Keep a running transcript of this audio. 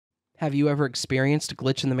Have you ever experienced a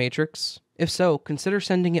glitch in the Matrix? If so, consider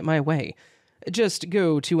sending it my way. Just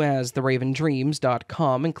go to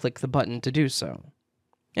astheravendreams.com and click the button to do so.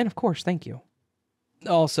 And of course, thank you.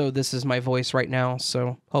 Also, this is my voice right now,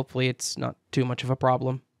 so hopefully it's not too much of a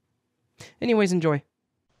problem. Anyways, enjoy.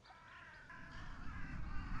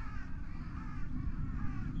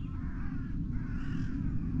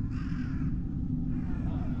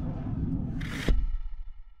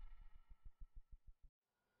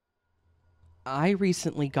 I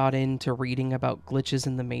recently got into reading about glitches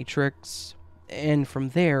in the Matrix, and from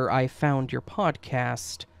there I found your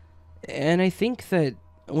podcast, and I think that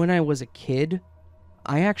when I was a kid,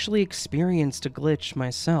 I actually experienced a glitch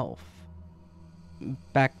myself.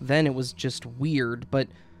 Back then it was just weird, but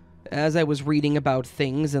as I was reading about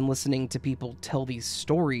things and listening to people tell these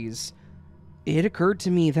stories, it occurred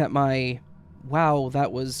to me that my, wow,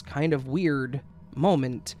 that was kind of weird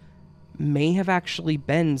moment may have actually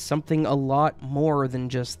been something a lot more than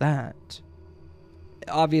just that.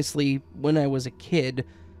 Obviously, when I was a kid,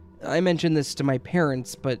 I mentioned this to my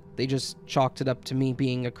parents, but they just chalked it up to me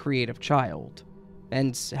being a creative child,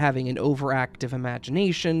 and having an overactive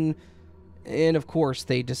imagination, and of course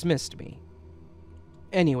they dismissed me.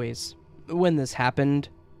 Anyways, when this happened,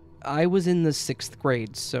 I was in the 6th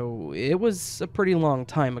grade, so it was a pretty long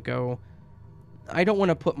time ago. I don't want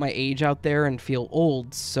to put my age out there and feel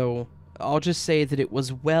old, so I'll just say that it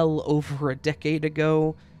was well over a decade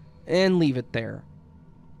ago, and leave it there.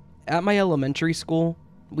 At my elementary school,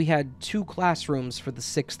 we had 2 classrooms for the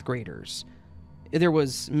 6th graders. There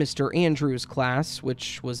was Mr. Andrews' class,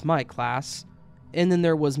 which was my class, and then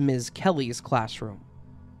there was Ms. Kelly's classroom.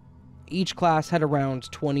 Each class had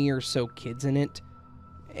around 20 or so kids in it,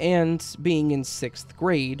 and being in 6th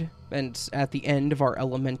grade, and at the end of our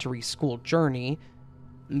elementary school journey,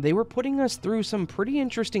 they were putting us through some pretty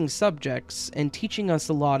interesting subjects and teaching us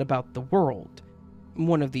a lot about the world.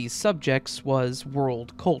 One of these subjects was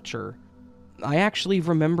world culture. I actually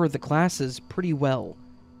remember the classes pretty well,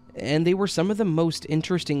 and they were some of the most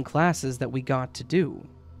interesting classes that we got to do.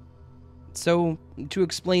 So, to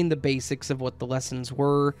explain the basics of what the lessons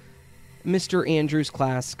were, Mr. Andrews'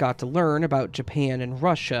 class got to learn about Japan and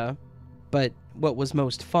Russia, but what was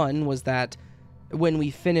most fun was that when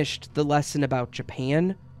we finished the lesson about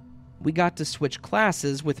Japan, we got to switch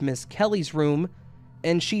classes with Miss Kelly's room,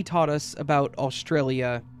 and she taught us about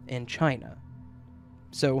Australia and China.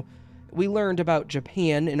 So, we learned about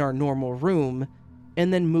Japan in our normal room,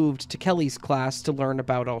 and then moved to Kelly's class to learn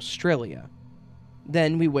about Australia.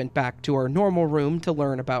 Then we went back to our normal room to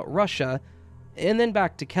learn about Russia, and then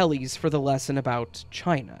back to Kelly's for the lesson about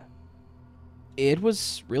China. It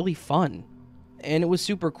was really fun, and it was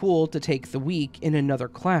super cool to take the week in another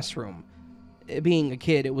classroom. Being a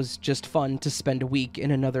kid, it was just fun to spend a week in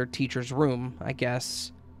another teacher's room, I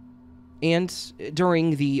guess. And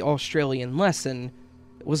during the Australian lesson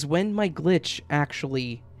was when my glitch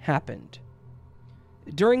actually happened.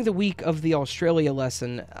 During the week of the Australia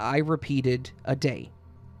lesson, I repeated a day.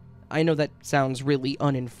 I know that sounds really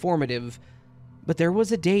uninformative, but there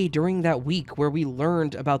was a day during that week where we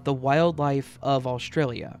learned about the wildlife of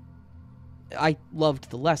Australia. I loved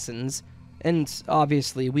the lessons, and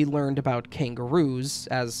obviously we learned about kangaroos,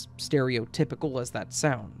 as stereotypical as that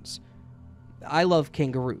sounds. I love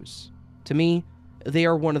kangaroos. To me, they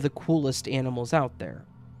are one of the coolest animals out there.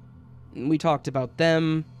 We talked about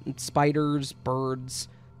them, spiders, birds,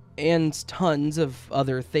 and tons of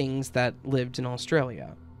other things that lived in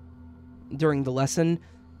Australia. During the lesson,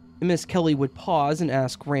 Miss Kelly would pause and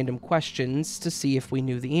ask random questions to see if we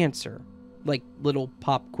knew the answer, like little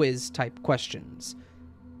pop quiz type questions.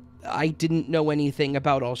 I didn't know anything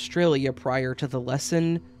about Australia prior to the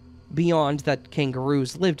lesson, beyond that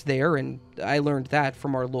kangaroos lived there, and I learned that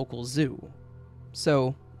from our local zoo.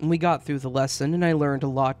 So, we got through the lesson, and I learned a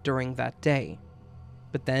lot during that day.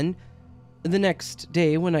 But then, the next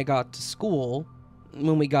day when I got to school,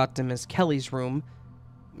 when we got to Miss Kelly's room,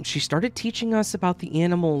 she started teaching us about the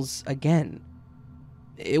animals again.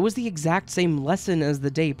 It was the exact same lesson as the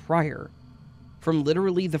day prior. From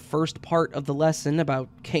literally the first part of the lesson about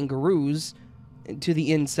kangaroos to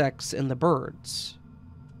the insects and the birds.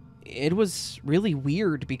 It was really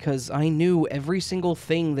weird because I knew every single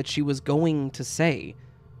thing that she was going to say,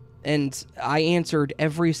 and I answered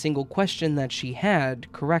every single question that she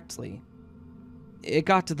had correctly. It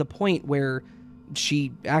got to the point where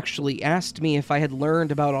she actually asked me if I had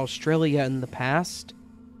learned about Australia in the past,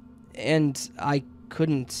 and I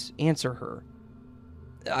couldn't answer her.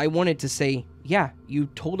 I wanted to say, yeah, you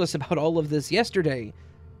told us about all of this yesterday,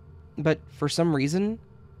 but for some reason,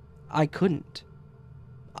 I couldn't.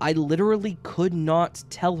 I literally could not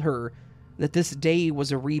tell her that this day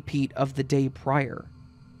was a repeat of the day prior.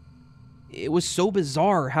 It was so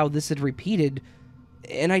bizarre how this had repeated,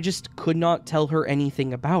 and I just could not tell her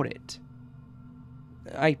anything about it.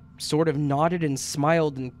 I sort of nodded and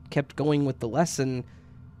smiled and kept going with the lesson,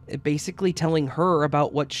 basically telling her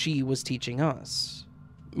about what she was teaching us.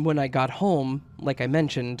 When I got home, like I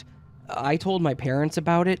mentioned, I told my parents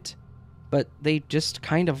about it, but they just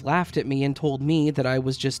kind of laughed at me and told me that I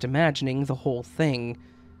was just imagining the whole thing.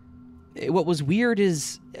 What was weird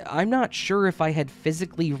is, I'm not sure if I had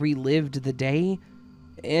physically relived the day,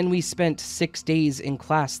 and we spent 6 days in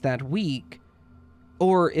class that week,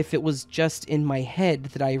 or if it was just in my head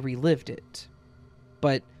that I relived it.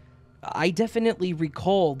 But I definitely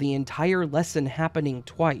recall the entire lesson happening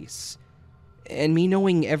twice, and me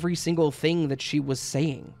knowing every single thing that she was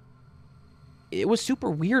saying. It was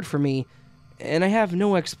super weird for me, and I have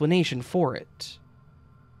no explanation for it.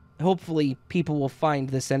 Hopefully, people will find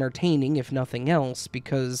this entertaining if nothing else,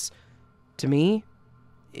 because, to me,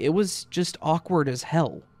 it was just awkward as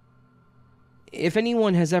hell. If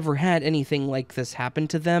anyone has ever had anything like this happen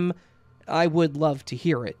to them, I would love to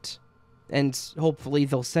hear it. And hopefully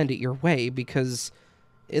they'll send it your way, because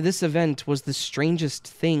this event was the strangest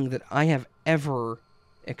thing that I have ever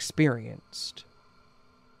experienced.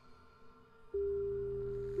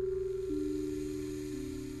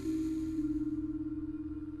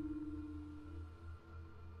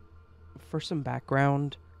 For some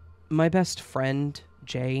background, my best friend,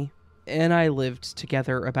 Jay, and I lived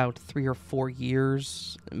together about 3 or 4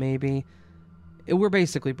 years, maybe. We're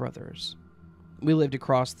basically brothers. We lived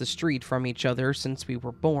across the street from each other since we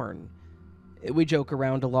were born. We joke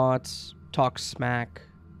around a lot, talk smack,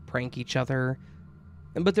 prank each other,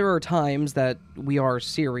 but there are times that we are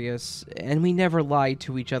serious, and we never lie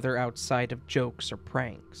to each other outside of jokes or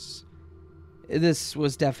pranks. This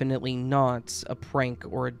was definitely not a prank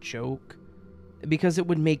or a joke, because it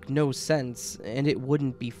would make no sense, and it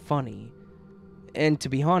wouldn't be funny. And to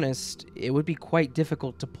be honest, it would be quite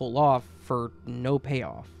difficult to pull off for no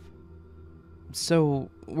payoff. So,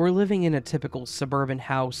 we're living in a typical suburban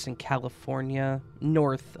house in California,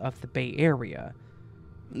 north of the Bay Area.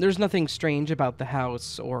 There's nothing strange about the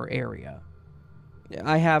house or area.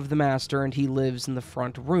 I have the master and he lives in the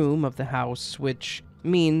front room of the house, which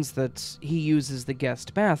means that he uses the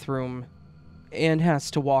guest bathroom and has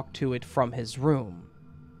to walk to it from his room.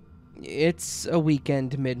 It's a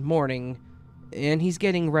weekend mid-morning, and he's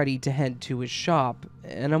getting ready to head to his shop,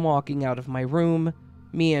 and I'm walking out of my room,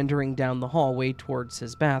 meandering down the hallway towards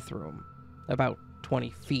his bathroom, about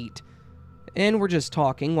 20 feet, and we're just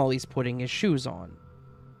talking while he's putting his shoes on.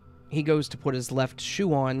 He goes to put his left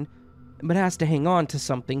shoe on, but has to hang on to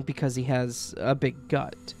something because he has a big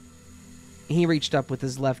gut. He reached up with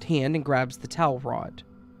his left hand and grabs the towel rod.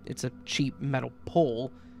 It's a cheap metal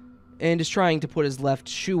pole, and is trying to put his left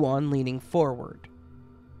shoe on, leaning forward.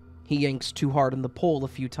 He yanks too hard on the pole a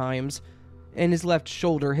few times, and his left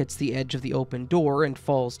shoulder hits the edge of the open door and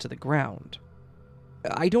falls to the ground.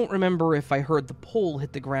 I don't remember if I heard the pole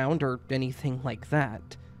hit the ground or anything like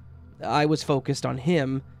that. I was focused on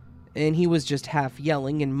him, and he was just half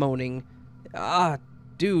yelling and moaning, "Ah,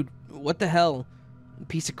 dude, what the hell?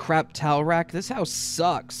 Piece of crap towel rack, this house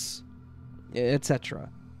sucks," etc.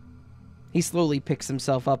 He slowly picks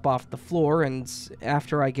himself up off the floor, and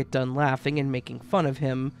after I get done laughing and making fun of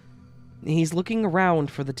him, he's looking around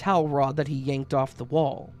for the towel rod that he yanked off the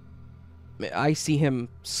wall. I see him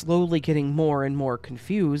slowly getting more and more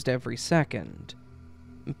confused every second.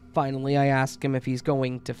 Finally, I ask him if he's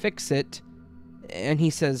going to fix it, and he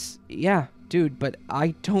says, "Yeah, dude, but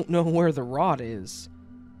I don't know where the rod is."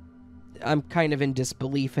 I'm kind of in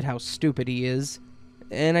disbelief at how stupid he is,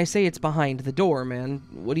 and I say, "It's behind the door, man.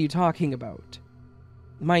 What are you talking about?"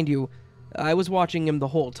 Mind you, I was watching him the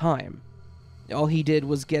whole time. All he did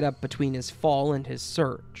was get up between his fall and his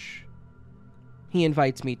search. He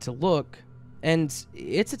invites me to look, and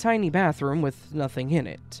it's a tiny bathroom with nothing in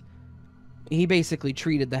it. He basically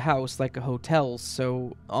treated the house like a hotel,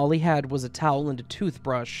 so all he had was a towel and a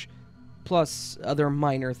toothbrush, plus other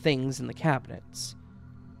minor things in the cabinets.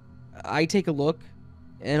 I take a look,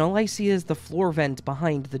 and all I see is the floor vent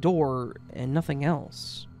behind the door, and nothing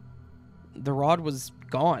else. The rod was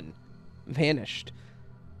gone. Vanished.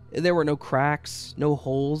 There were no cracks, no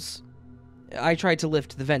holes. I tried to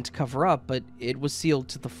lift the vent cover up, but it was sealed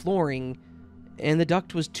to the flooring, and the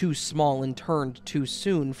duct was too small and turned too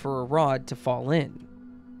soon for a rod to fall in.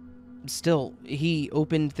 Still, he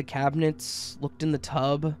opened the cabinets, looked in the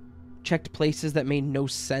tub, checked places that made no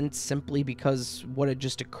sense simply because what had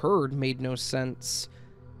just occurred made no sense.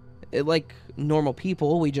 Like normal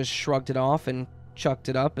people, we just shrugged it off and chucked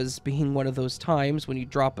it up as being one of those times when you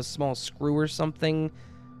drop a small screw or something,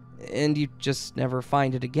 and you just never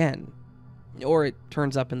find it again. Or it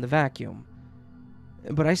turns up in the vacuum.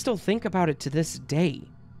 But I still think about it to this day,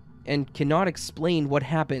 and cannot explain what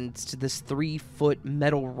happened to this 3-foot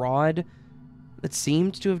metal rod that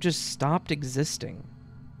seemed to have just stopped existing.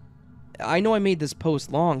 I know I made this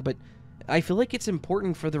post long, but I feel like it's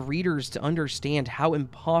important for the readers to understand how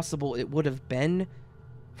impossible it would have been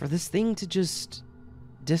for this thing to just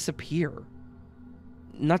disappear.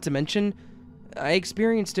 Not to mention, I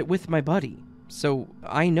experienced it with my buddy, so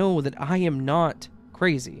I know that I am not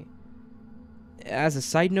crazy. As a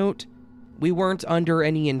side note, we weren't under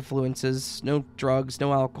any influences, no drugs,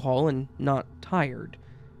 no alcohol, and not tired.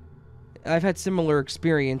 I've had similar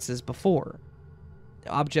experiences before.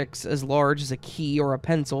 Objects as large as a key or a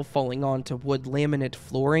pencil falling onto wood laminate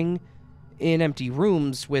flooring in empty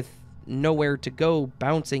rooms with nowhere to go,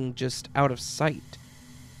 bouncing just out of sight.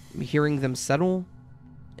 Hearing them settle,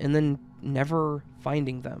 and then never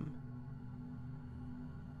finding them.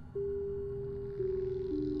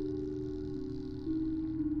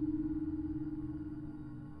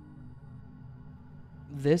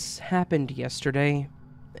 This happened yesterday,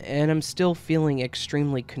 and I'm still feeling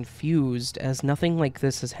extremely confused as nothing like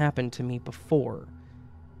this has happened to me before.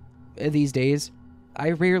 These days,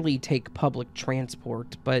 I rarely take public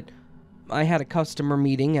transport, but I had a customer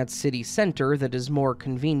meeting at city center that is more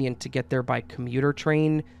convenient to get there by commuter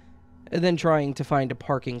train than trying to find a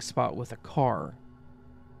parking spot with a car.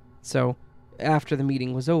 So, after the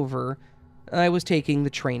meeting was over, I was taking the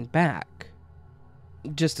train back.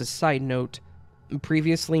 Just a side note,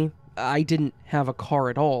 previously, I didn't have a car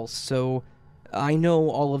at all, so I know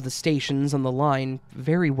all of the stations on the line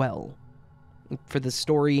very well. For this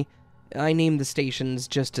story, I named the stations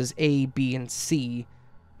just as A, B, and C.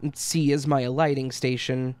 C is my alighting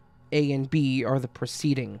station, A and B are the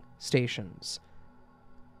preceding stations.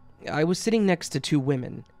 I was sitting next to two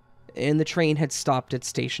women, and the train had stopped at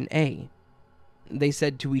Station A. They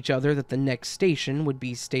said to each other that the next station would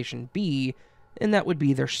be Station B, and that would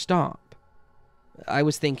be their stop. I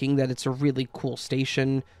was thinking that it's a really cool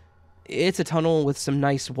station. It's a tunnel with some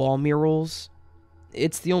nice wall murals.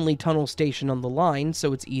 It's the only tunnel station on the line,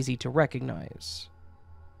 so it's easy to recognize.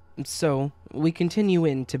 So, we continue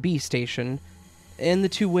in to B station, and the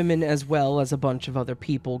two women as well as a bunch of other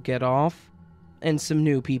people get off, and some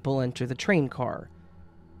new people enter the train car.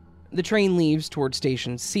 The train leaves toward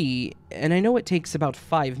Station C, and I know it takes about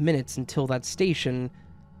 5 minutes until that station,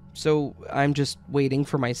 so I'm just waiting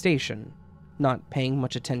for my station, not paying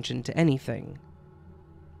much attention to anything.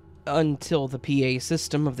 Until the PA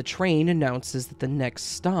system of the train announces that the next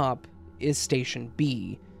stop is Station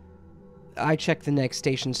B. I check the next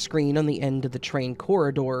station screen on the end of the train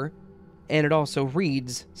corridor, and it also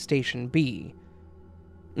reads Station B.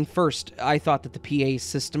 First, I thought that the PA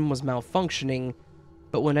system was malfunctioning,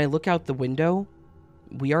 but when I look out the window,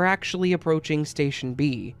 we are actually approaching Station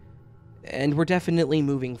B, and we're definitely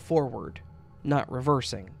moving forward, not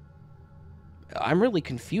reversing. I'm really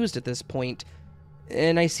confused at this point,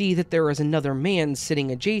 and I see that there is another man sitting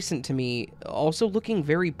adjacent to me, also looking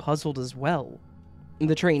very puzzled as well.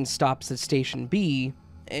 The train stops at Station B,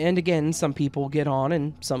 and again some people get on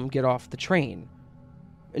and some get off the train.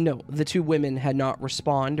 No, the two women had not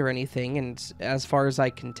responded or anything, and as far as I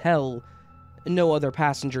can tell, no other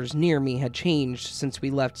passengers near me had changed since we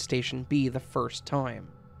left Station B the first time.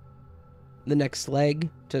 The next leg,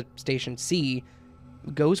 to Station C,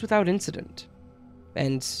 goes without incident,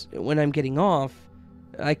 and when I'm getting off,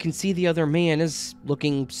 I can see the other man is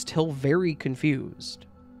looking still very confused.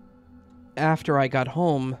 After I got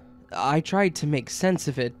home, I tried to make sense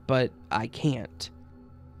of it, but I can't.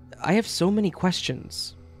 I have so many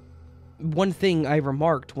questions. One thing I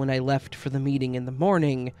remarked when I left for the meeting in the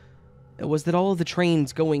morning was that all of the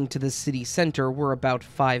trains going to the city center were about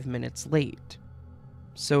 5 minutes late.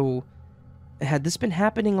 So, had this been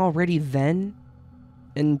happening already then?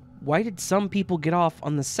 And why did some people get off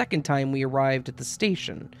on the second time we arrived at the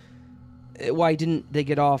station? Why didn't they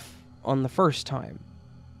get off on the first time?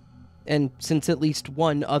 And since at least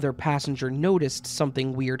one other passenger noticed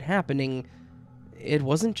something weird happening, it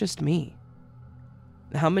wasn't just me.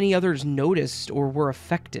 How many others noticed or were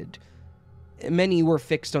affected? Many were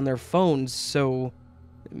fixed on their phones, so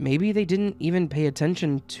maybe they didn't even pay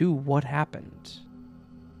attention to what happened.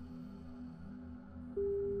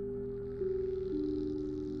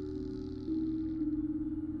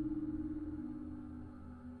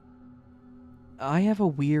 I have a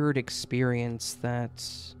weird experience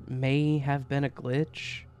that may have been a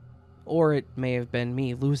glitch, or it may have been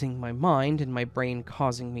me losing my mind and my brain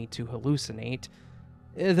causing me to hallucinate.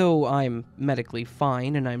 Though I'm medically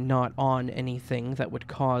fine and I'm not on anything that would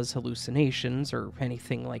cause hallucinations or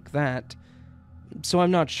anything like that, so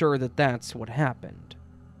I'm not sure that that's what happened.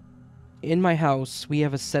 In my house, we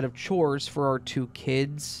have a set of chores for our 2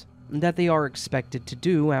 kids that they are expected to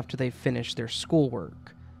do after they finish their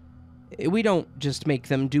schoolwork. We don't just make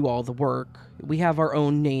them do all the work, we have our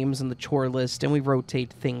own names on the chore list and we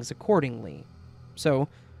rotate things accordingly. So,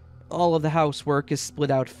 all of the housework is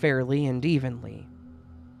split out fairly and evenly.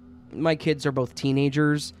 My kids are both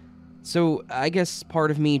teenagers, so I guess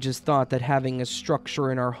part of me just thought that having a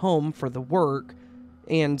structure in our home for the work,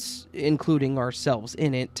 and including ourselves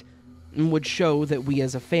in it, would show that we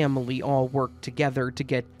as a family all work together to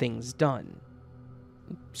get things done.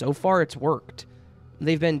 So far it's worked.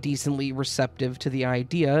 They've been decently receptive to the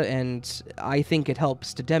idea, and I think it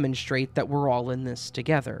helps to demonstrate that we're all in this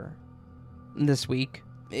together. This week,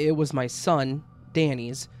 it was my son,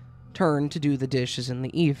 Danny's, turn to do the dishes in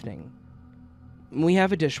the evening. We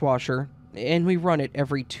have a dishwasher, and we run it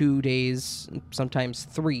every 2 days, sometimes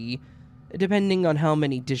 3, depending on how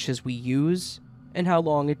many dishes we use and how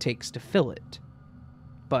long it takes to fill it.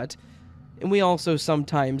 But we also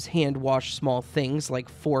sometimes hand wash small things like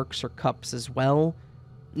forks or cups as well,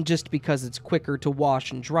 just because it's quicker to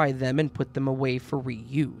wash and dry them and put them away for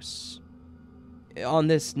reuse. On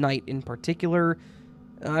this night in particular,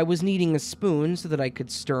 I was needing a spoon so that I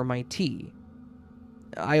could stir my tea.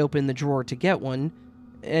 I opened the drawer to get one,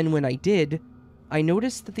 and when I did, I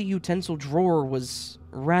noticed that the utensil drawer was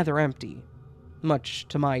rather empty, much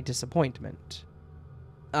to my disappointment.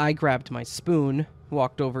 I grabbed my spoon,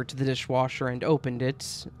 walked over to the dishwasher and opened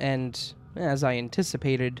it, and, as I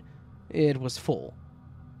anticipated, it was full.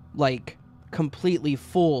 Like, completely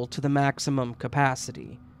full to the maximum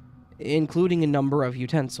capacity, including a number of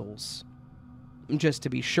utensils. Just to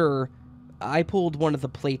be sure, I pulled one of the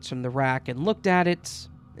plates from the rack and looked at it,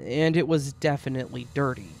 and it was definitely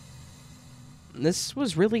dirty. This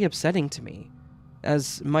was really upsetting to me,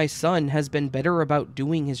 as my son has been better about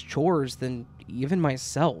doing his chores than even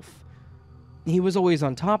myself. He was always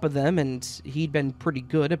on top of them, and he'd been pretty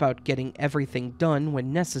good about getting everything done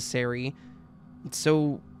when necessary,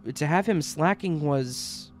 so to have him slacking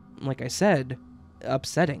was, like I said,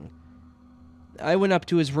 upsetting. I went up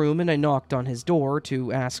to his room and I knocked on his door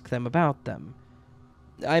to ask them about them.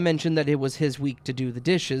 I mentioned that it was his week to do the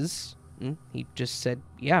dishes. He just said,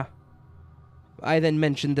 yeah. I then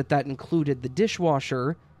mentioned that that included the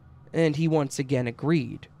dishwasher, and he once again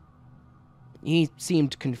agreed. He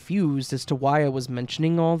seemed confused as to why I was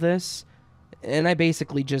mentioning all this, and I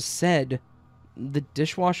basically just said, "The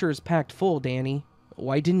dishwasher is packed full, Danny.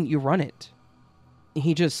 Why didn't you run it?"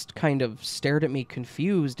 He just kind of stared at me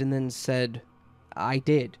confused and then said, "I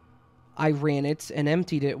did. I ran it and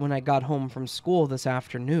emptied it when I got home from school this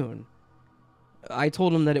afternoon." I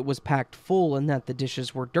told him that it was packed full and that the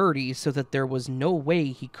dishes were dirty, so that there was no way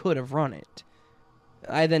he could have run it.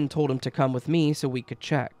 I then told him to come with me so we could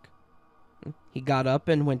check. He got up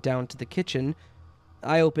and went down to the kitchen.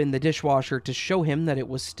 I opened the dishwasher to show him that it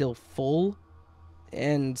was still full,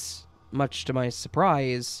 and, much to my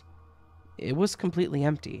surprise, it was completely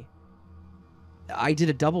empty. I did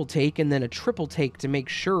a double take and then a triple take to make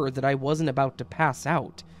sure that I wasn't about to pass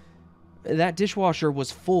out. That dishwasher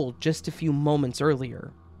was full just a few moments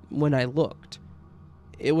earlier, when I looked.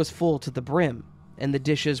 It was full to the brim, and the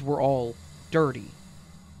dishes were all dirty.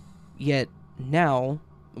 Yet, now,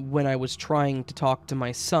 when I was trying to talk to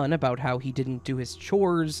my son about how he didn't do his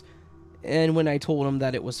chores, and when I told him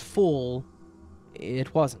that it was full,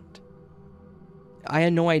 it wasn't. I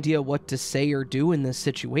had no idea what to say or do in this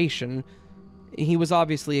situation. He was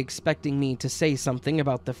obviously expecting me to say something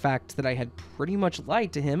about the fact that I had pretty much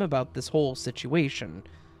lied to him about this whole situation.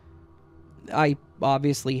 I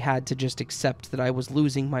obviously had to just accept that I was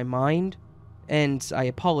losing my mind, and I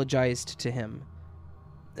apologized to him.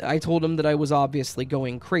 I told him that I was obviously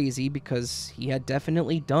going crazy because he had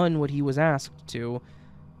definitely done what he was asked to,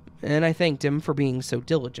 and I thanked him for being so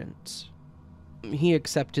diligent. He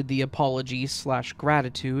accepted the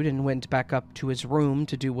apology/gratitude and went back up to his room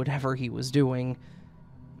to do whatever he was doing.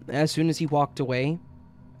 As soon as he walked away,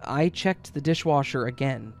 I checked the dishwasher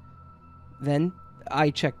again. Then, I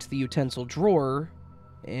checked the utensil drawer,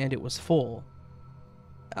 and it was full.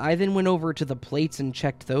 I then went over to the plates and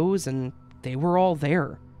checked those, and they were all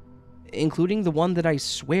there, including the one that I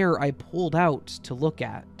swear I pulled out to look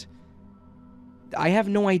at. I have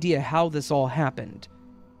no idea how this all happened.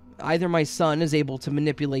 Either my son is able to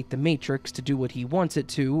manipulate the Matrix to do what he wants it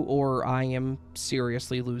to, or I am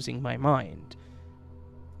seriously losing my mind.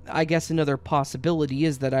 I guess another possibility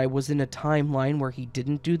is that I was in a timeline where he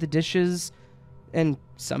didn't do the dishes, And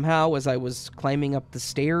somehow, as I was climbing up the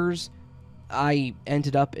stairs, I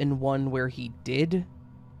ended up in one where he did.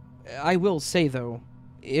 I will say, though,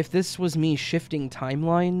 if this was me shifting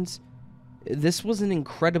timelines, this was an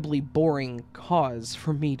incredibly boring cause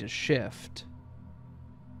for me to shift.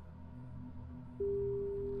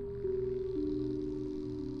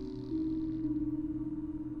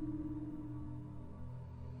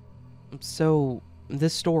 So,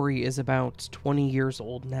 this story is about 20 years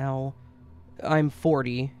old now. I'm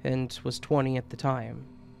 40 and was 20 at the time.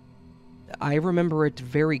 I remember it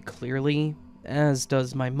very clearly, as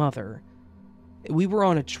does my mother. We were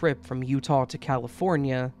on a trip from Utah to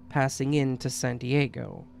California, passing into San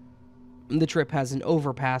Diego. The trip has an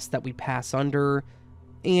overpass that we pass under,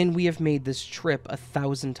 and we have made this trip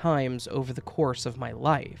 1,000 times over the course of my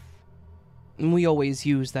life. We always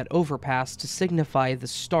use that overpass to signify the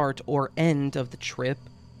start or end of the trip,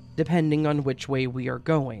 depending on which way we are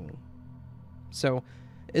going. So,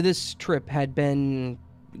 this trip had been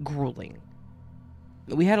grueling.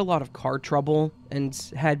 We had a lot of car trouble and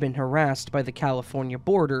had been harassed by the California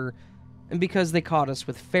border because they caught us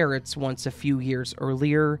with ferrets once a few years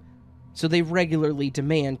earlier, so they regularly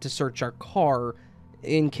demand to search our car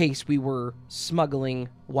in case we were smuggling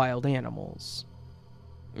wild animals.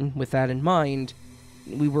 With that in mind,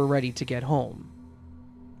 we were ready to get home.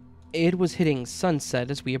 It was hitting sunset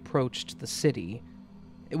as we approached the city.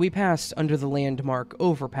 We passed under the landmark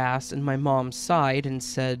overpass, and my mom sighed and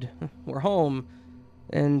said, "We're home,"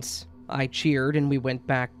 and I cheered and we went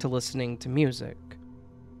back to listening to music.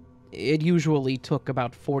 It usually took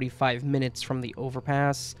about 45 minutes from the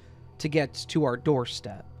overpass to get to our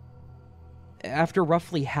doorstep. After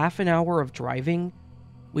roughly half an hour of driving,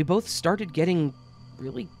 we both started getting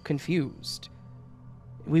really confused.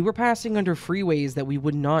 We were passing under freeways that we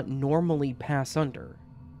would not normally pass under.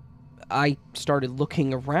 I started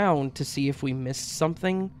looking around to see if we missed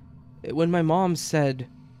something, when my mom said,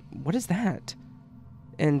 "What is that?"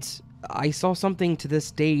 And I saw something to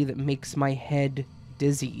this day that makes my head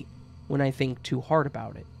dizzy when I think too hard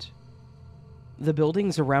about it. The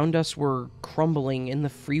buildings around us were crumbling, and the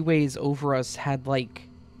freeways over us had,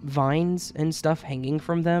 vines and stuff hanging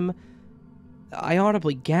from them. I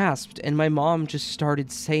audibly gasped, and my mom just started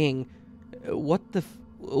saying, what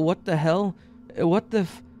the hell?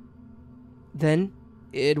 Then,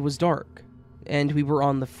 it was dark, and we were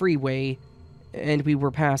on the freeway, and we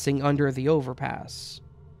were passing under the overpass.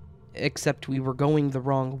 Except we were going the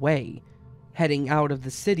wrong way, heading out of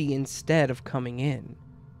the city instead of coming in.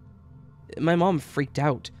 My mom freaked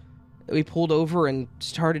out. We pulled over and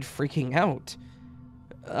started freaking out.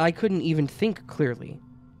 I couldn't even think clearly.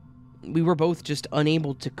 We were both just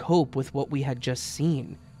unable to cope with what we had just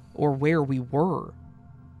seen, or where we were.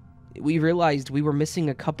 We realized we were missing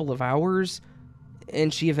a couple of hours,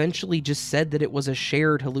 and she eventually just said that it was a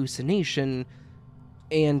shared hallucination,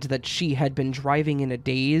 and that she had been driving in a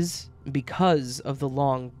daze because of the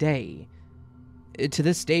long day. To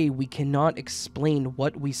this day, we cannot explain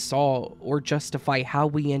what we saw or justify how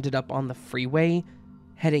we ended up on the freeway,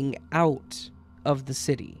 heading out of the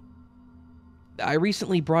city. I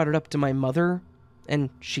recently brought it up to my mother, and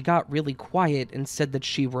she got really quiet and said that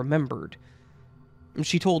she remembered.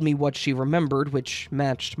 She told me what she remembered, which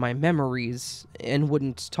matched my memories, and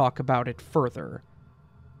wouldn't talk about it further.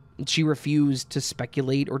 She refused to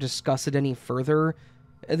speculate or discuss it any further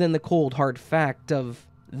than the cold hard fact of,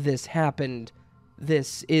 this happened,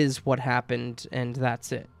 this is what happened, and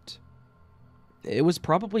that's it. It was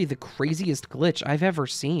probably the craziest glitch I've ever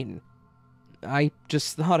seen. I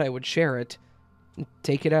just thought I would share it.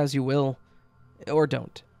 Take it as you will, or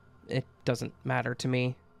don't. It doesn't matter to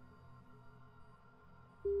me.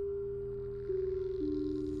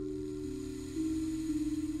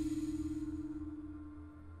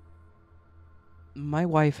 My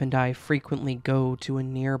wife and I frequently go to a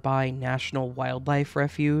nearby national wildlife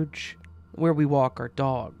refuge where we walk our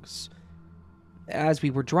dogs. As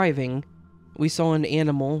we were driving, we saw an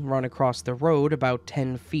animal run across the road about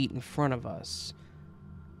 10 feet in front of us.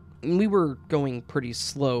 We were going pretty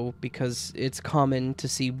slow because it's common to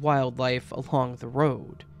see wildlife along the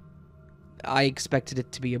road. I expected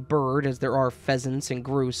it to be a bird, as there are pheasants and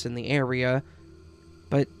grouse in the area,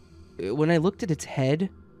 but when I looked at its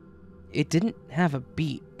head, it didn't have a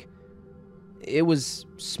beak. It was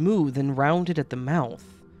smooth and rounded at the mouth.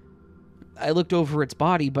 I looked over its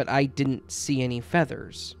body, but I didn't see any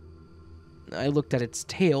feathers. I looked at its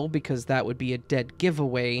tail because that would be a dead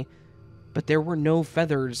giveaway, but there were no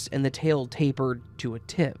feathers and the tail tapered to a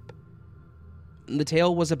tip. The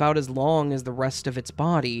tail was about as long as the rest of its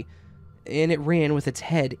body, and it ran with its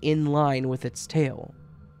head in line with its tail.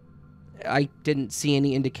 I didn't see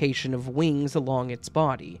any indication of wings along its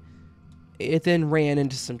body. It then ran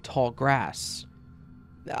into some tall grass.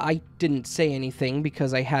 I didn't say anything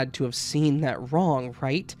because I had to have seen that wrong,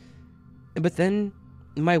 right? But then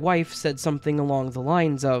my wife said something along the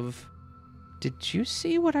lines of, "Did you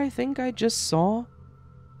see what I think I just saw?"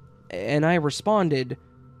 And I responded,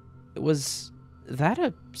 "Was that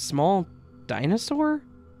a small dinosaur?"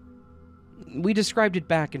 We described it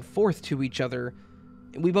back and forth to each other.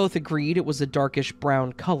 We both agreed it was a darkish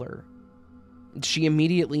brown color. She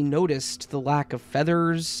immediately noticed the lack of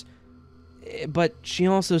feathers, but she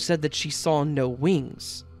also said that she saw no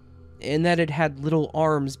wings, and that it had little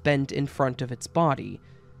arms bent in front of its body.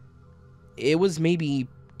 It was maybe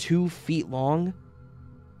 2 feet long.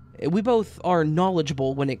 We both are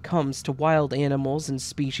knowledgeable when it comes to wild animals and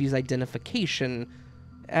species identification,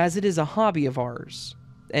 as it is a hobby of ours,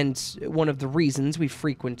 and one of the reasons we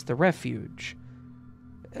frequent the refuge.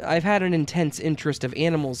 I've had an intense interest of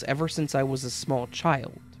animals ever since I was a small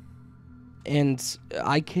child, and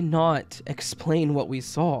I cannot explain what we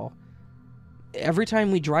saw. Every time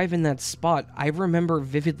we drive in that spot, I remember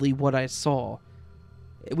vividly what I saw.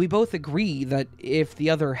 We both agree that if the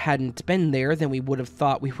other hadn't been there, then we would have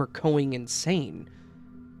thought we were going insane.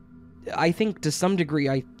 I think to some degree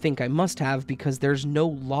I must have, because there's no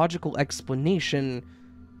logical explanation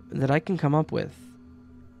that I can come up with.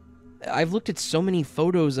 I've looked at so many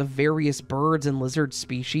photos of various birds and lizard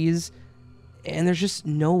species, and there's just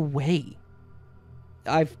no way.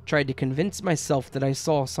 I've tried to convince myself that I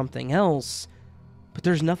saw something else, but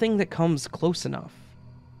there's nothing that comes close enough.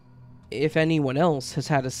 If anyone else has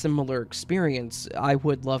had a similar experience, I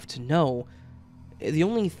would love to know. The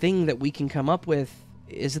only thing that we can come up with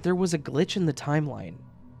is that there was a glitch in the timeline,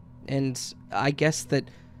 and I guess that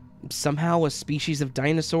somehow a species of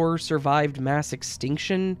dinosaur survived mass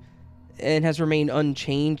extinction and has remained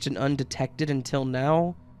unchanged and undetected until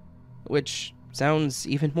now, which sounds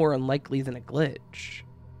even more unlikely than a glitch.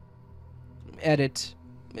 Edit.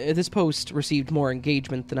 This post received more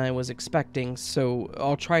engagement than I was expecting, so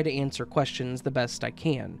I'll try to answer questions the best I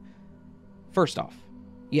can. First off,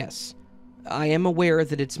 yes, I am aware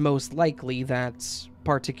that it's most likely that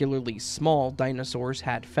particularly small dinosaurs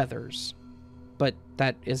had feathers, but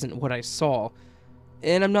that isn't what I saw,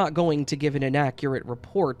 and I'm not going to give an inaccurate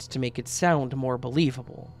report to make it sound more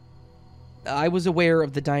believable. I was aware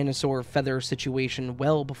of the dinosaur feather situation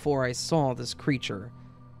well before I saw this creature.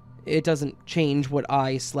 It doesn't change what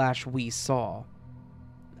we saw.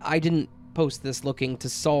 I didn't post this looking to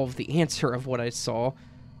solve the answer of what I saw.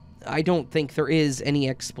 I don't think there is any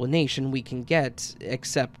explanation we can get,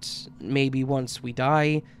 except maybe once we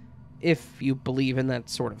die, if you believe in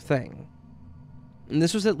that sort of thing. And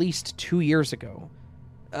this was at least 2 years ago.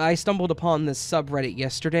 I stumbled upon this subreddit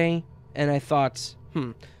yesterday, and I thought,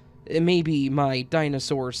 maybe my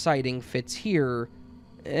dinosaur sighting fits here,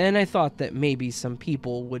 and I thought that maybe some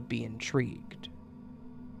people would be intrigued.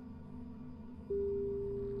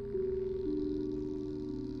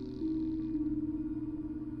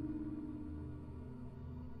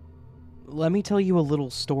 Let me tell you a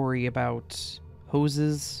little story about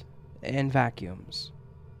hoses and vacuums.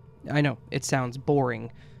 I know, it sounds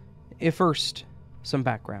boring. First, some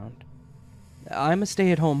background. I'm a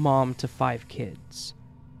stay-at-home mom to 5 kids.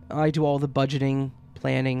 I do all the budgeting,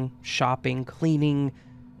 planning, shopping, cleaning,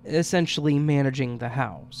 essentially managing the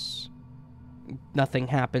house. Nothing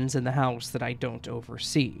happens in the house that I don't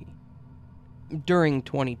oversee. During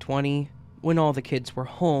 2020, when all the kids were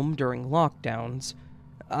home during lockdowns,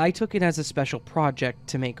 I took it as a special project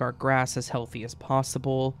to make our grass as healthy as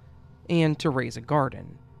possible, and to raise a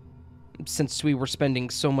garden. Since we were spending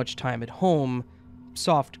so much time at home,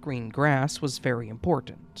 soft green grass was very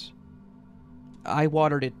important. I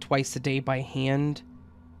watered it twice a day by hand.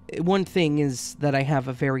 One thing is that I have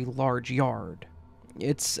a very large yard.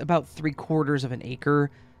 It's about 3/4 of an acre,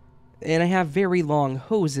 and I have very long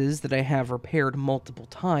hoses that I have repaired multiple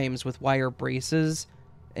times with wire braces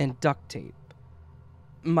and duct tape.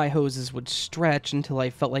 My hoses would stretch until I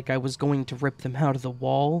felt like I was going to rip them out of the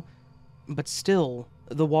wall, but still,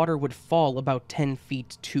 the water would fall about 10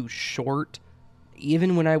 feet too short,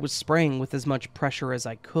 even when I was spraying with as much pressure as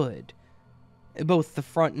I could. Both the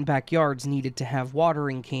front and backyards needed to have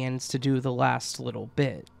watering cans to do the last little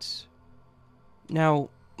bit. Now,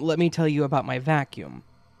 let me tell you about my vacuum.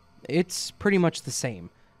 It's pretty much the same.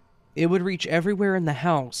 It would reach everywhere in the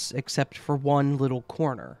house except for one little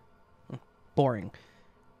corner. Boring.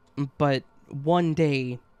 But one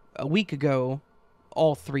day, a week ago,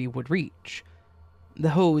 all 3 would reach.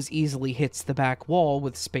 The hose easily hits the back wall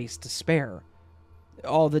with space to spare.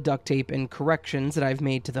 All the duct tape and corrections that I've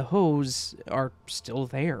made to the hose are still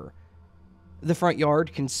there. The front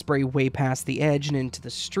yard can spray way past the edge and into the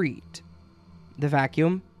street. The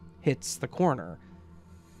vacuum hits the corner.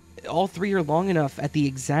 All three are long enough at the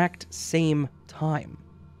exact same time.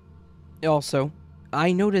 Also,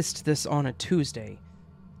 I noticed this on a Tuesday.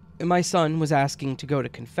 My son was asking to go to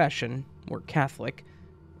confession, we're Catholic,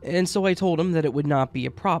 and so I told him that it would not be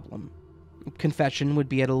a problem. Confession would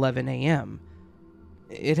be at 11 a.m.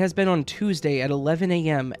 It has been on Tuesday at 11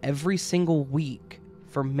 a.m. every single week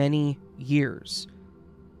for many years.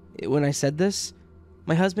 When I said this,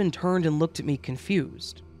 my husband turned and looked at me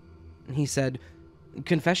confused. He said,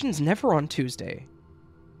 "Confession's never on Tuesday."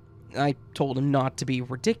 I told him not to be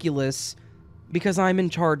ridiculous, because I'm in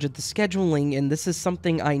charge of the scheduling and this is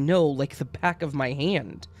something I know like the back of my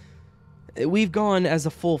hand. We've gone as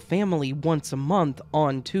a full family once a month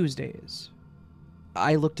on Tuesdays.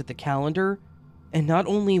 I looked at the calendar, and not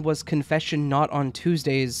only was confession not on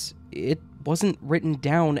Tuesdays, it wasn't written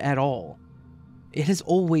down at all. It has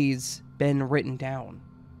always been written down.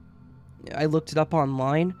 I looked it up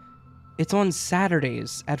online. It's on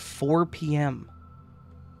Saturdays at 4 p.m.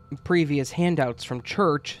 Previous handouts from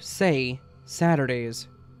church say Saturdays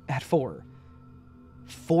at 4.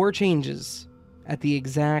 4 changes at the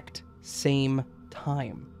exact same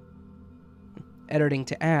time. Editing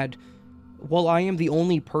to add, while I am the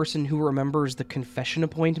only person who remembers the confession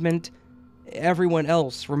appointment, everyone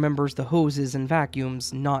else remembers the hoses and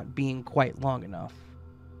vacuums not being quite long enough.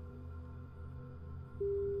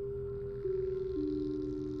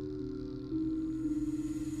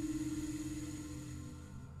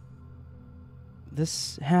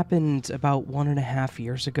 This happened about 1.5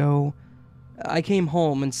 years ago. I came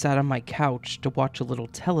home and sat on my couch to watch a little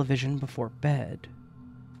television before bed.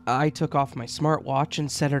 I took off my smartwatch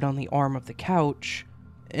and set it on the arm of the couch,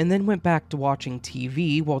 and then went back to watching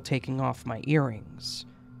TV while taking off my earrings.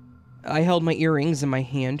 I held my earrings in my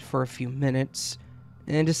hand for a few minutes,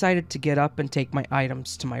 and decided to get up and take my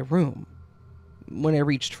items to my room. When I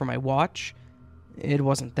reached for my watch, it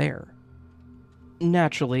wasn't there.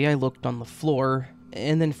 Naturally, I looked on the floor,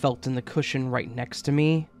 and then felt in the cushion right next to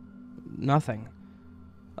me. Nothing.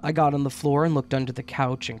 I got on the floor and looked under the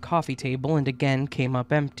couch and coffee table, and again came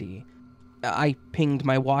up empty. I pinged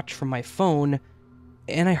my watch from my phone,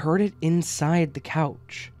 and I heard it inside the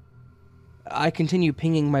couch. I continue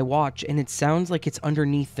pinging my watch, and it sounds like it's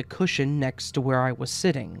underneath the cushion next to where I was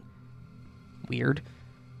sitting. Weird.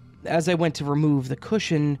 As I went to remove the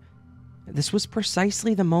cushion, this was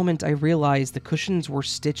precisely the moment I realized the cushions were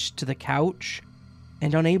stitched to the couch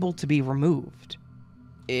and unable to be removed.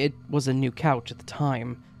 It was a new couch at the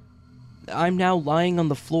time. I'm now lying on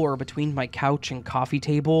the floor between my couch and coffee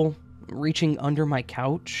table, reaching under my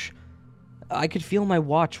couch. I could feel my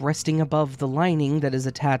watch resting above the lining that is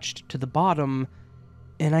attached to the bottom,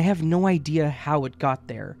 and I have no idea how it got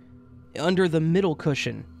there. Under the middle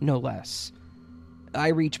cushion, no less. I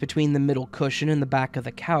reach between the middle cushion and the back of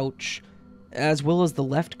the couch, as well as the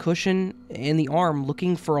left cushion and the arm,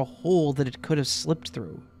 looking for a hole that it could have slipped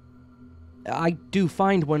through. I do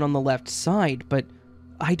find one on the left side, but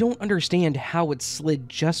I don't understand how it slid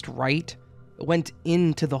just right, went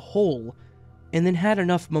into the hole, and then had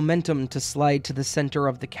enough momentum to slide to the center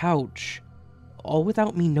of the couch, all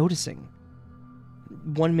without me noticing.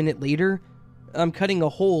 1 minute later, I'm cutting a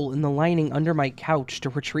hole in the lining under my couch to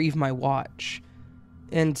retrieve my watch,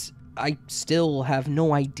 and I still have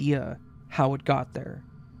no idea how it got there.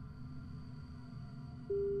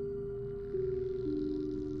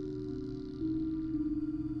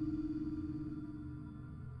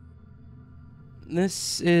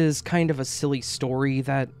 This is kind of a silly story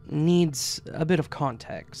that needs a bit of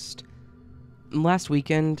context. Last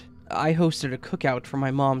weekend, I hosted a cookout for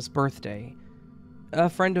my mom's birthday. A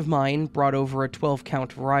friend of mine brought over a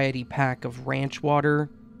 12-count variety pack of ranch water,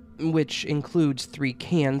 which includes 3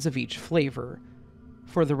 cans of each flavor.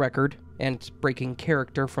 For the record, and breaking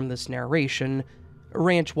character from this narration,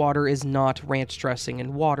 ranch water is not ranch dressing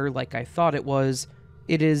and water like I thought it was.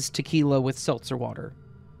 It is tequila with seltzer water.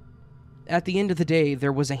 At the end of the day,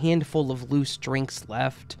 there was a handful of loose drinks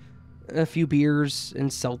left, a few beers and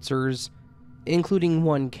seltzers, including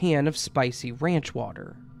 1 can of spicy ranch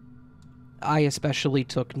water. I especially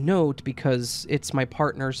took note because it's my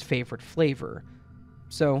partner's favorite flavor,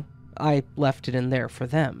 so I left it in there for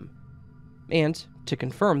them. And, to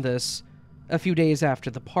confirm this, a few days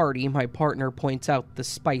after the party, my partner points out the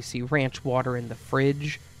spicy ranch water in the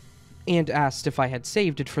fridge, and asked if I had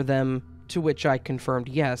saved it for them, to which I confirmed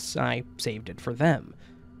yes, I saved it for them.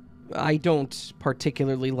 I don't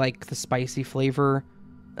particularly like the spicy flavor.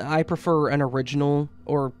 I prefer an original,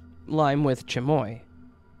 or lime with chamoy.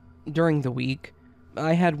 During the week,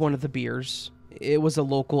 I had one of the beers. It was a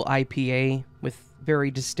local IPA with very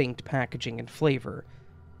distinct packaging and flavor.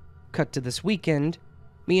 Cut to this weekend,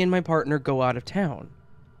 me and my partner go out of town.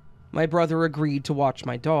 My brother agreed to watch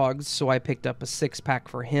my dogs, so I picked up a 6-pack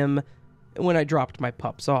for him when I dropped my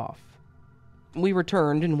pups off. We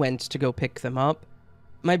returned and went to go pick them up.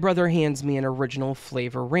 My brother hands me an original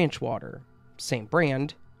flavor ranch water, same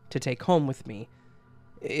brand, to take home with me.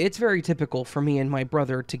 It's very typical for me and my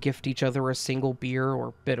brother to gift each other a single beer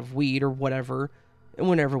or bit of weed or whatever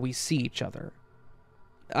whenever we see each other.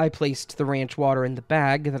 I placed the ranch water in the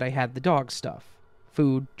bag that I had the dog stuff,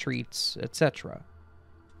 food, treats, etc.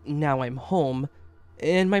 Now I'm home,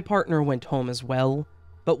 and my partner went home as well,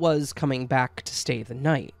 but was coming back to stay the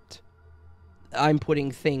night. I'm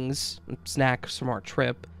putting things, snacks from our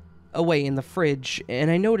trip, away in the fridge,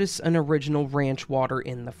 and I notice an original ranch water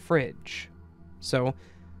in the fridge. So,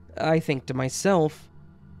 I think to myself,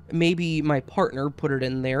 maybe my partner put it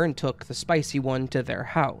in there and took the spicy one to their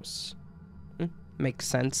house. Makes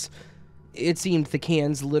sense. It seemed the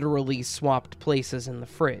cans literally swapped places in the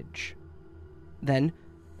fridge. Then,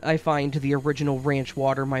 I find the original ranch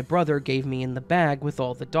water my brother gave me in the bag with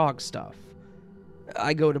all the dog stuff.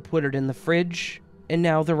 I go to put it in the fridge, and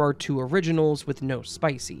now there are 2 originals with no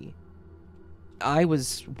spicy. I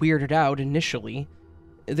was weirded out initially.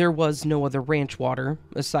 There was no other ranch water,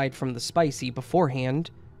 aside from the spicy,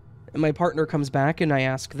 beforehand. My partner comes back and I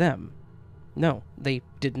ask them. No, they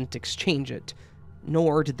didn't exchange it,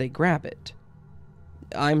 nor did they grab it.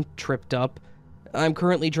 I'm tripped up. I'm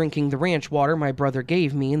currently drinking the ranch water my brother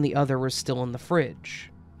gave me and the other is still in the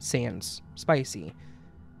fridge. Sans spicy.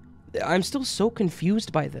 I'm still so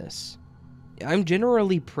confused by this. I'm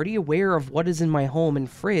generally pretty aware of what is in my home and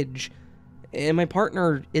fridge, and my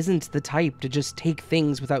partner isn't the type to just take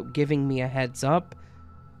things without giving me a heads up.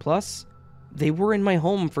 Plus, they were in my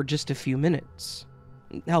home for just a few minutes,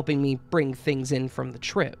 helping me bring things in from the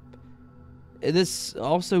trip. This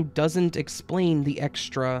also doesn't explain the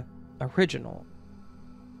extra original.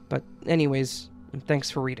 But anyways,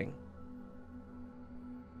 thanks for reading.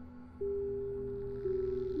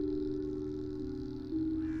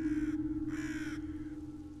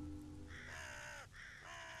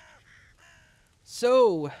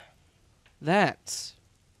 So, that,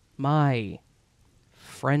 my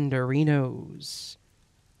frienderinos,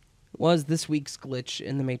 was this week's glitch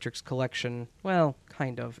in the Matrix collection. Well,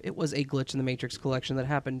 kind of. It was a glitch in the Matrix collection that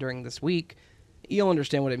happened during this week. You'll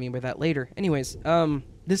understand what I mean by that later. Anyways,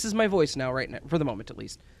 this is my voice now, right now, for the moment at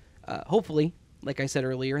least. Hopefully, like I said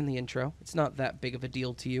earlier in the intro, it's not that big of a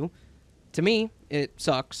deal to you. To me, it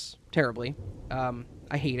sucks terribly.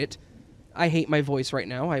 I hate it. I hate my voice right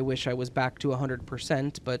now. I wish I was back to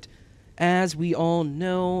 100%, but as we all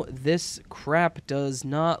know, this crap does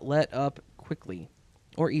not let up quickly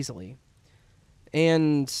or easily.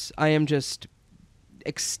 And I am just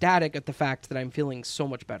ecstatic at the fact that I'm feeling so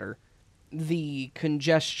much better. The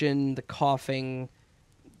congestion, the coughing,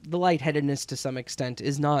 the lightheadedness to some extent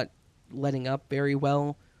is not letting up very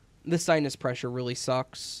well. The sinus pressure really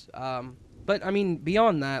sucks. But, I mean,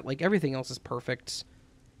 beyond that, like, everything else is perfect.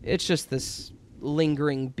 It's just this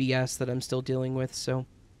lingering BS that I'm still dealing with, so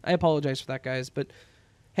I apologize for that, guys. But,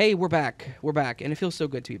 hey, we're back. We're back, and it feels so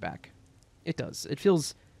good to be back. It does. It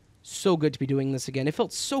feels so good to be doing this again. It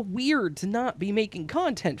felt so weird to not be making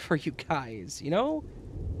content for you guys, you know?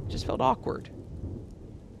 It just felt awkward.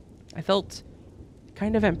 I felt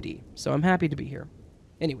kind of empty, so I'm happy to be here.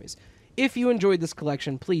 Anyways, if you enjoyed this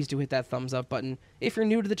collection, please do hit that thumbs up button. If you're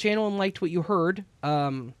new to the channel and liked what you heard,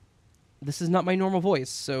 this is not my normal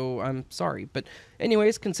voice, so I'm sorry. But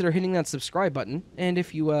anyways, consider hitting that subscribe button. And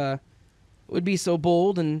if you would be so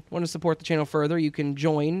bold and want to support the channel further, you can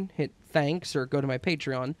join, hit thanks, or go to my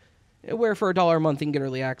Patreon, where for $1 a month you can get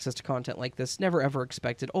early access to content like this. Never ever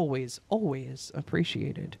expected, always, always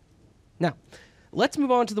appreciated. Now, let's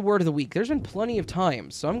move on to the word of the week. There's been plenty of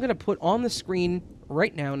time, so I'm going to put on the screen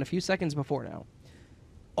right now, in a few seconds before now,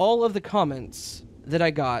 all of the comments that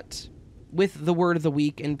I got with the word of the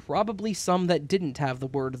week, and probably some that didn't have the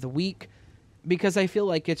word of the week, because I feel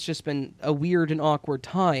like it's just been a weird and awkward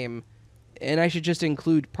time, and I should just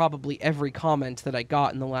include probably every comment that I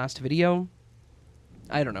got in the last video.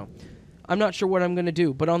 I don't know. I'm not sure what I'm going to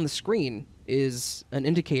do, but on the screen is an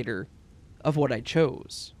indicator of what I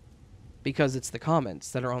chose, because it's the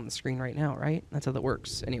comments that are on the screen right now, right? That's how that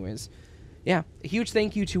works. Anyways, yeah, a huge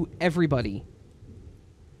thank you to everybody.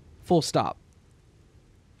 Full stop.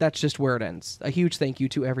 That's just where it ends. A huge thank you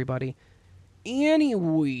to everybody.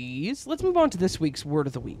 Anyways, let's move on to this week's word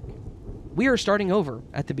of the week. We are starting over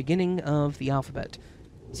at the beginning of the alphabet.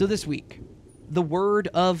 So this week, the word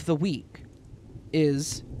of the week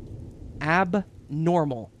is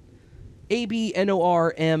abnormal.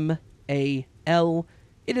 abnormal.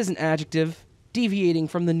 It is an adjective deviating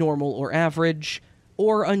from the normal or average,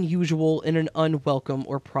 or unusual in an unwelcome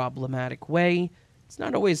or problematic way. It's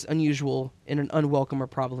not always unusual in an unwelcome or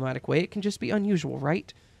problematic way. It can just be unusual,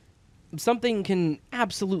 right? Something can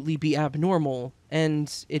absolutely be abnormal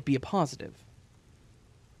and it be a positive.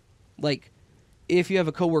 Like, if you have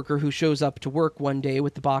a coworker who shows up to work one day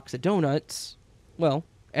with the box of donuts, well,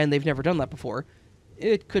 and they've never done that before,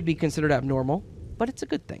 it could be considered abnormal, but it's a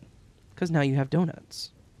good thing, because now you have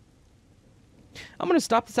donuts. I'm going to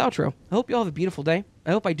stop this outro. I hope you all have a beautiful day.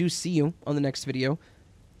 I hope I do see you on the next video.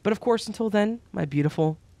 But of course, until then, my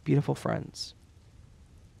beautiful, beautiful friends,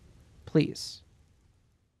 please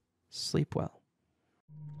sleep well.